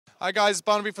Hi guys,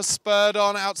 Barnaby for Spurred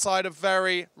On outside a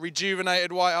very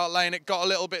rejuvenated White Hart Lane. It got a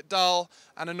little bit dull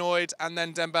and annoyed, and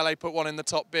then Dembele put one in the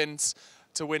top bins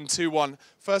to win 2-1.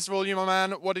 First of all, you, my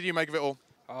man, what did you make of it all?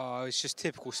 Oh, it's just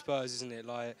typical Spurs, isn't it?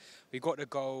 Like, we got the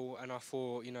goal and I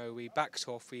thought, you know, we backed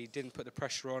off, we didn't put the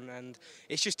pressure on, and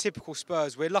it's just typical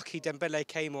Spurs. We're lucky Dembele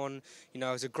came on, you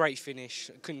know, it was a great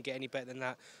finish, couldn't get any better than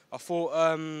that. I thought,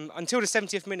 until the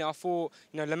 70th minute, I thought,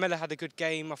 you know, Lamela had a good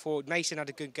game, I thought Mason had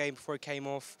a good game before he came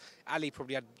off. Ali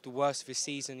probably had the worst of his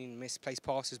season, he misplaced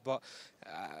passes, but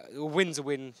a win's a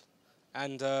win,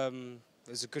 and it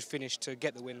was a good finish to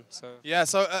get the win. So yeah,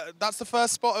 so that's the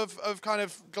first spot of kind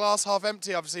of glass half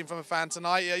empty I've seen from a fan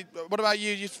tonight. What about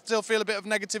you? You still feel a bit of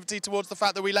negativity towards the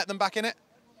fact that we let them back in it?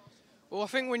 Well, I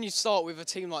think when you start with a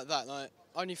team like that, like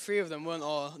only 3 of them weren't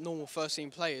our normal first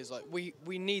team players. Like we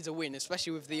need a win,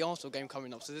 especially with the Arsenal game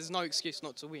coming up. So there's no excuse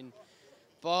not to win.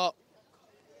 But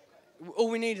all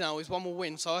we need now is one more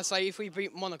win. So I say if we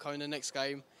beat Monaco in the next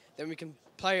game, then we can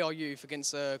play our youth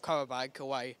against Karabag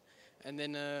away, and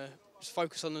then just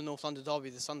focus on the North London derby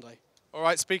this Sunday. All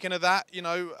right, speaking of that, you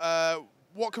know,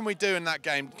 what can we do in that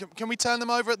game? Can we turn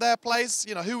them over at their place?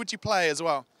 You know, who would you play as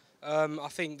well? I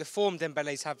think the form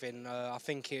Dembele's having, I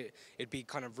think it'd be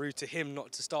kind of rude to him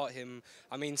not to start him.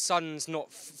 I mean, Son's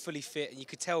not fully fit, and you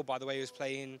could tell by the way he was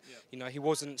playing. Yeah. You know, he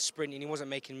wasn't sprinting, he wasn't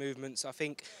making movements. I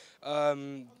think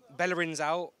Bellerin's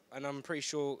out, and I'm pretty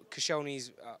sure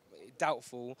Koscielny's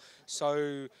doubtful.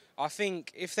 So I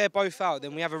think if they're both out,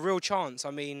 then we have a real chance.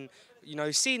 I mean, you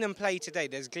know, seeing them play today,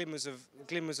 there's glimmers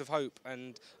of hope,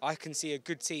 and I can see a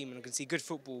good team and I can see good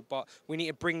football, but we need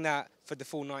to bring that for the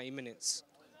full 90 minutes.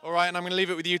 All right, and I'm going to leave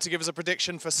it with you to give us a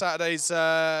prediction for Sunday's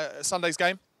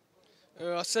game.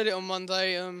 I said it on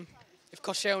Monday. If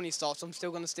Koscielny starts, I'm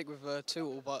still going to stick with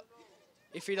 2-2, but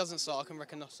if he doesn't start, I can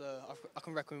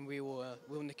reckon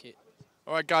we'll nick it.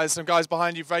 All right, guys, some guys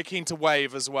behind you very keen to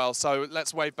wave as well, so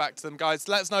let's wave back to them. Guys,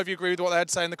 let us know if you agree with what they had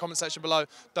to say in the comment section below.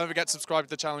 Don't forget to subscribe to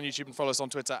the channel on YouTube and follow us on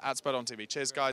Twitter @SpurredOnTV. Cheers, guys.